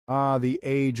Ah, the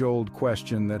age-old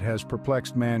question that has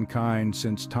perplexed mankind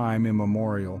since time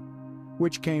immemorial.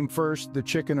 Which came first, the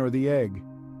chicken or the egg?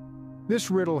 This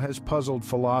riddle has puzzled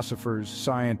philosophers,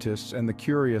 scientists, and the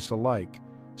curious alike,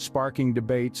 sparking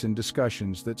debates and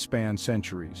discussions that span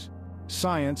centuries.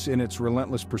 Science, in its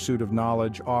relentless pursuit of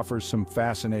knowledge, offers some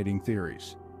fascinating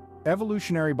theories.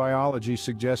 Evolutionary biology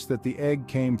suggests that the egg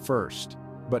came first,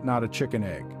 but not a chicken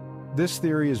egg. This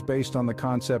theory is based on the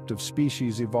concept of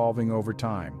species evolving over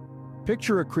time.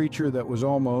 Picture a creature that was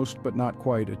almost, but not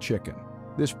quite, a chicken.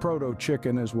 This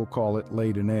proto-chicken, as we'll call it,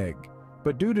 laid an egg.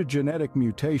 But due to genetic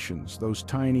mutations, those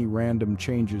tiny random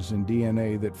changes in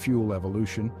DNA that fuel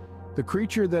evolution, the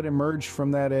creature that emerged from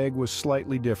that egg was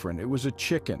slightly different. It was a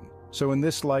chicken. So in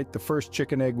this light, the first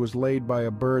chicken egg was laid by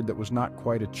a bird that was not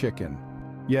quite a chicken.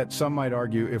 Yet some might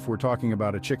argue, if we're talking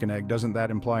about a chicken egg, doesn't that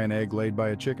imply an egg laid by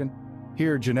a chicken?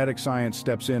 Here, genetic science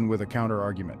steps in with a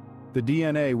counter-argument. The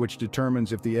DNA, which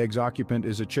determines if the egg's occupant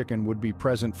is a chicken, would be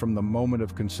present from the moment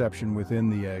of conception within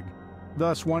the egg.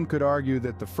 Thus, one could argue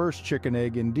that the first chicken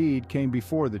egg indeed came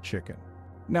before the chicken.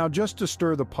 Now, just to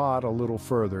stir the pot a little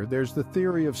further, there's the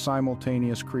theory of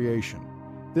simultaneous creation.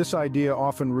 This idea,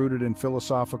 often rooted in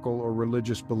philosophical or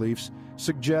religious beliefs,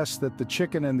 suggests that the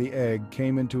chicken and the egg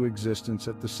came into existence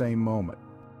at the same moment.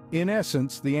 In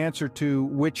essence, the answer to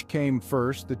which came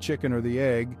first, the chicken or the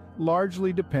egg,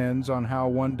 largely depends on how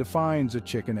one defines a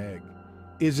chicken egg.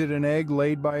 Is it an egg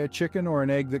laid by a chicken or an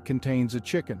egg that contains a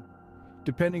chicken?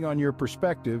 Depending on your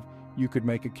perspective, you could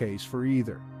make a case for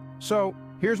either. So,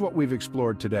 here's what we've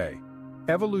explored today.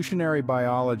 Evolutionary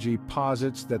biology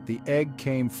posits that the egg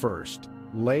came first,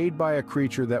 laid by a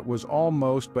creature that was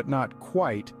almost but not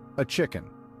quite a chicken.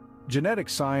 Genetic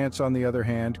science, on the other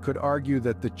hand, could argue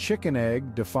that the chicken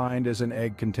egg, defined as an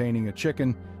egg containing a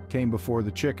chicken, came before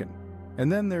the chicken. And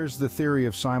then there's the theory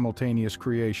of simultaneous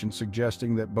creation,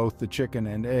 suggesting that both the chicken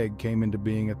and egg came into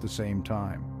being at the same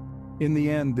time. In the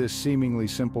end, this seemingly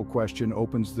simple question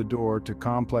opens the door to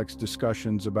complex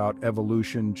discussions about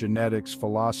evolution, genetics,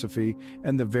 philosophy,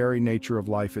 and the very nature of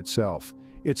life itself.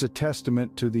 It's a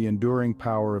testament to the enduring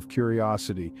power of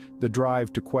curiosity, the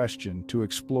drive to question, to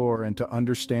explore, and to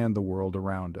understand the world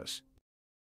around us.